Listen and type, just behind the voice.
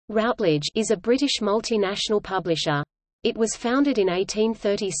Routledge is a British multinational publisher. It was founded in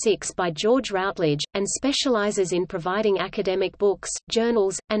 1836 by George Routledge, and specialises in providing academic books,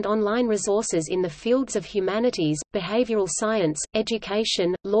 journals, and online resources in the fields of humanities, behavioural science,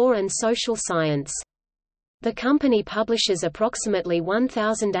 education, law and social science. The company publishes approximately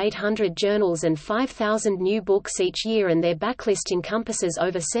 1,800 journals and 5,000 new books each year, and their backlist encompasses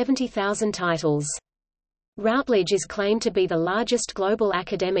over 70,000 titles. Routledge is claimed to be the largest global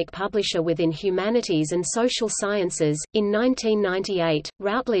academic publisher within humanities and social sciences. In 1998,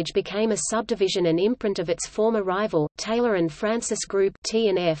 Routledge became a subdivision and imprint of its former rival, Taylor and Francis Group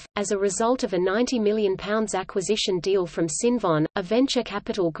 (T&F), as a result of a £90 million acquisition deal from Cinvon, a venture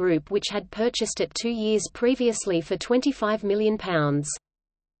capital group which had purchased it 2 years previously for £25 million.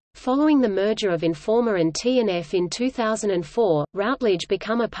 Following the merger of Informer and T&F in 2004, Routledge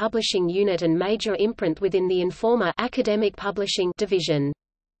became a publishing unit and major imprint within the Informer academic publishing division.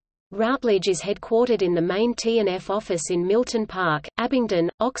 Routledge is headquartered in the main T&F office in Milton Park, Abingdon,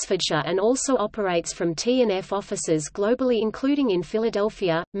 Oxfordshire, and also operates from T&F offices globally, including in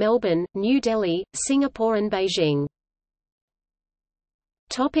Philadelphia, Melbourne, New Delhi, Singapore and Beijing.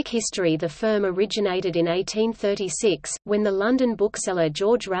 History. The firm originated in 1836, when the London bookseller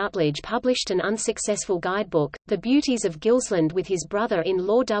George Routledge published an unsuccessful guidebook, The Beauties of Gilsland, with his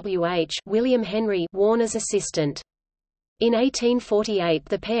brother-in-law William Henry Warne as assistant. In 1848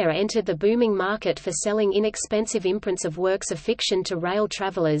 the pair entered the booming market for selling inexpensive imprints of works of fiction to rail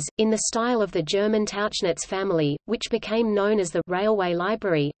travellers, in the style of the German Tauchnitz family, which became known as the Railway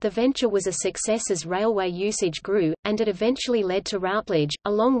Library. The venture was a success as railway usage grew, and it eventually led to Routledge,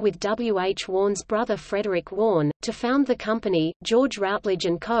 along with W. H. Warne's brother Frederick Warne, to found the company, George Routledge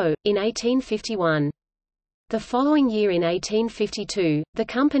 & Co., in 1851. The following year, in 1852, the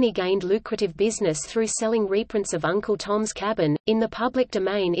company gained lucrative business through selling reprints of Uncle Tom's Cabin, in the public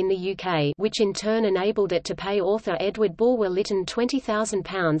domain in the UK, which in turn enabled it to pay author Edward Bulwer-Lytton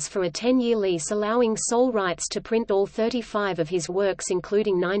 £20,000 for a 10-year lease, allowing sole rights to print all 35 of his works,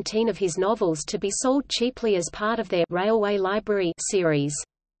 including 19 of his novels, to be sold cheaply as part of their Railway Library series.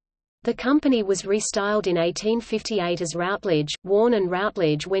 The company was restyled in 1858 as Routledge, Warne and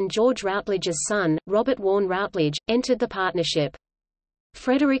Routledge when George Routledge's son, Robert Warne Routledge, entered the partnership.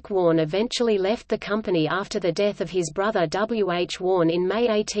 Frederick Warne eventually left the company after the death of his brother W. H. Warne in May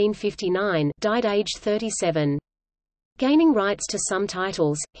 1859, died aged 37. Gaining rights to some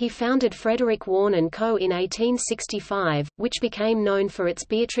titles, he founded Frederick Warne & Co. in 1865, which became known for its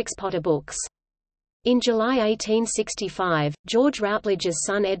Beatrix Potter books. In July 1865, George Routledge's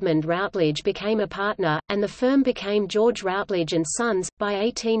son Edmund Routledge became a partner, and the firm became George Routledge & Sons. By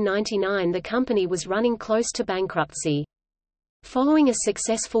 1899 the company was running close to bankruptcy. Following a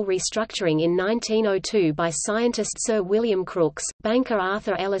successful restructuring in 1902 by scientist Sir William Crookes, banker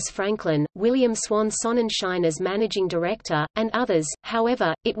Arthur Ellis Franklin, William Swan Sonnenschein as managing director, and others,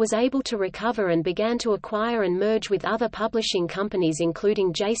 however, it was able to recover and began to acquire and merge with other publishing companies,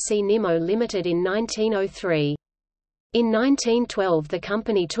 including J.C. Nimmo Limited in 1903. In 1912 the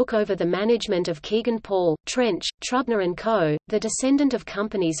company took over the management of Kegan Paul, Trench, Trubner & Co., the descendant of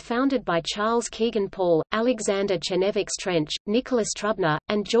companies founded by Charles Kegan Paul, Alexander Chenevix Trench, Nicholas Trubner,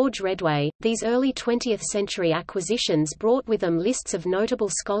 and George Redway. These early 20th century acquisitions brought with them lists of notable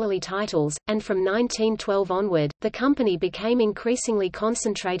scholarly titles, and from 1912 onward, the company became increasingly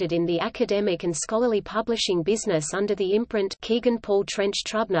concentrated in the academic and scholarly publishing business under the imprint Kegan Paul Trench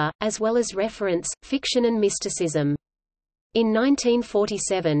Trubner, as well as reference, fiction and mysticism. In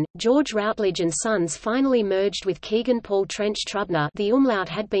 1947, George Routledge & Sons finally merged with Kegan Paul Trench Trubner. The umlaut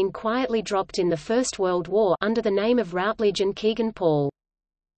had been quietly dropped in the First World War under the name of Routledge and Kegan Paul.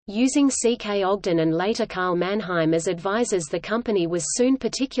 Using C. K. Ogden and later Karl Mannheim as advisors, the company was soon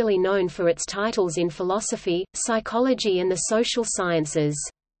particularly known for its titles in philosophy, psychology and the social sciences.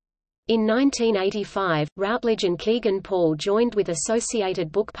 In 1985, Routledge and Kegan Paul joined with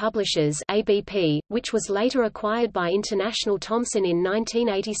Associated Book Publishers (ABP), which was later acquired by International Thomson in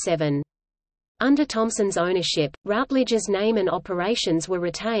 1987. Under Thomson's ownership, Routledge's name and operations were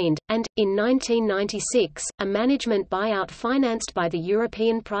retained, and, in 1996, a management buyout financed by the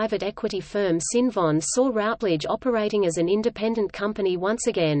European private equity firm Cinvon saw Routledge operating as an independent company once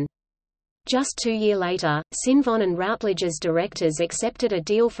again. Just 2 years later, Cinvon and Routledge's directors accepted a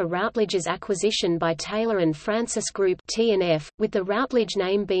deal for Routledge's acquisition by Taylor and Francis Group (T&F), with the Routledge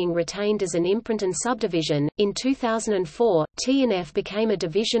name being retained as an imprint and subdivision. In 2004, T&F became a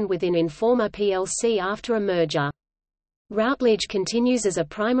division within Informer plc after a merger. Routledge continues as a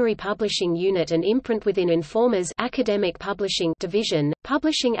primary publishing unit and imprint within Informer's academic publishing division,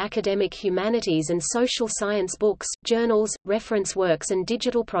 publishing academic humanities and social science books, journals, reference works and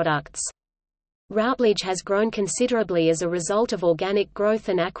digital products. Routledge has grown considerably as a result of organic growth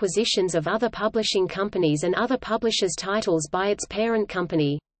and acquisitions of other publishing companies and other publishers' titles by its parent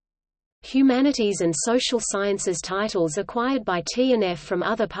company. Humanities and social sciences titles acquired by T&F from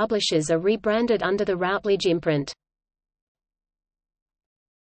other publishers are rebranded under the Routledge imprint.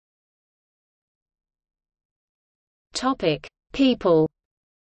 People.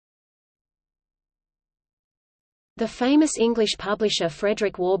 The famous English publisher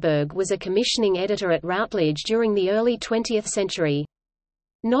Frederick Warburg was a commissioning editor at Routledge during the early 20th century.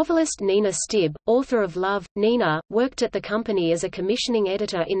 Novelist Nina Stibb, author of Love, Nina, worked at the company as a commissioning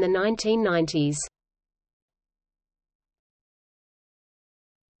editor in the 1990s.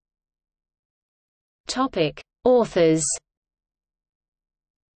 Authors.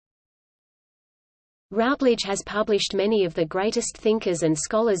 Routledge has published many of the greatest thinkers and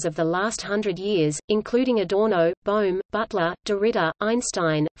scholars of the last 100 years, including Adorno, Bohm, Butler, Derrida,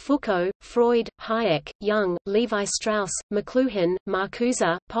 Einstein, Foucault, Freud, Hayek, Jung, Levi Strauss, McLuhan,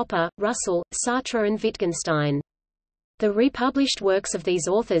 Marcuse, Popper, Russell, Sartre and Wittgenstein. The republished works of these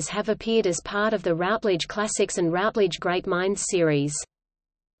authors have appeared as part of the Routledge Classics and Routledge Great Minds series.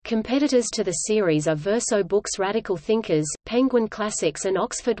 Competitors to the series are Verso Books' Radical Thinkers, Penguin Classics and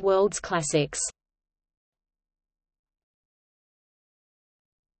Oxford World's Classics.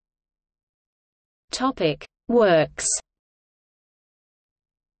 Works.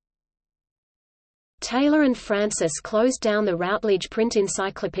 Taylor and Francis closed down the Routledge Print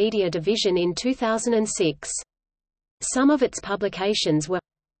Encyclopedia division in 2006. Some of its publications were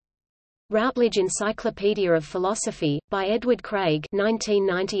Routledge Encyclopedia of Philosophy, by Edward Craig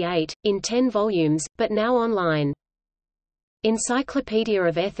 1998, in 10 volumes, but now online. Encyclopedia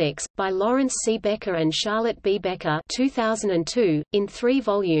of Ethics, by Lawrence C. Becker and Charlotte B. Becker 2002, in 3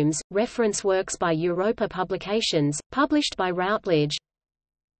 volumes, reference works by Europa Publications, published by Routledge.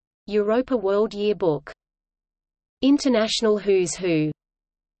 Europa World Yearbook. International Who's Who.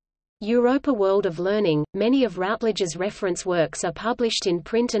 Europa World of Learning. Many of Routledge's reference works are published in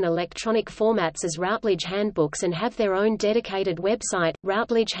print and electronic formats as Routledge Handbooks and have their own dedicated website,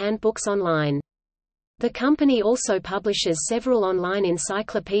 Routledge Handbooks Online. The company also publishes several online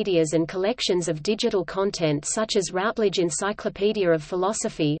encyclopedias and collections of digital content such as Routledge Encyclopedia of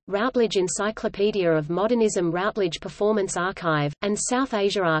Philosophy, Routledge Encyclopedia of Modernism, Routledge Performance Archive, and South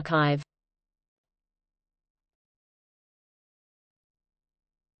Asia Archive.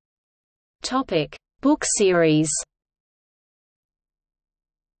 Book series.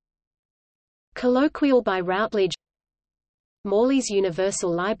 Colloquial by Routledge. Morley's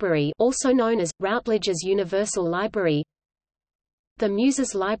Universal Library, also known as Routledge's Universal Library. The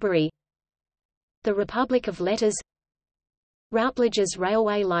Muses Library. The Republic of Letters. Routledge's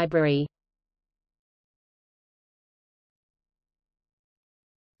Railway Library.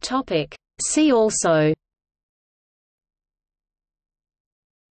 See also.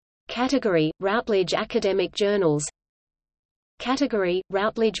 Category: Routledge Academic Journals. Category: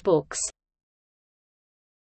 Routledge Books.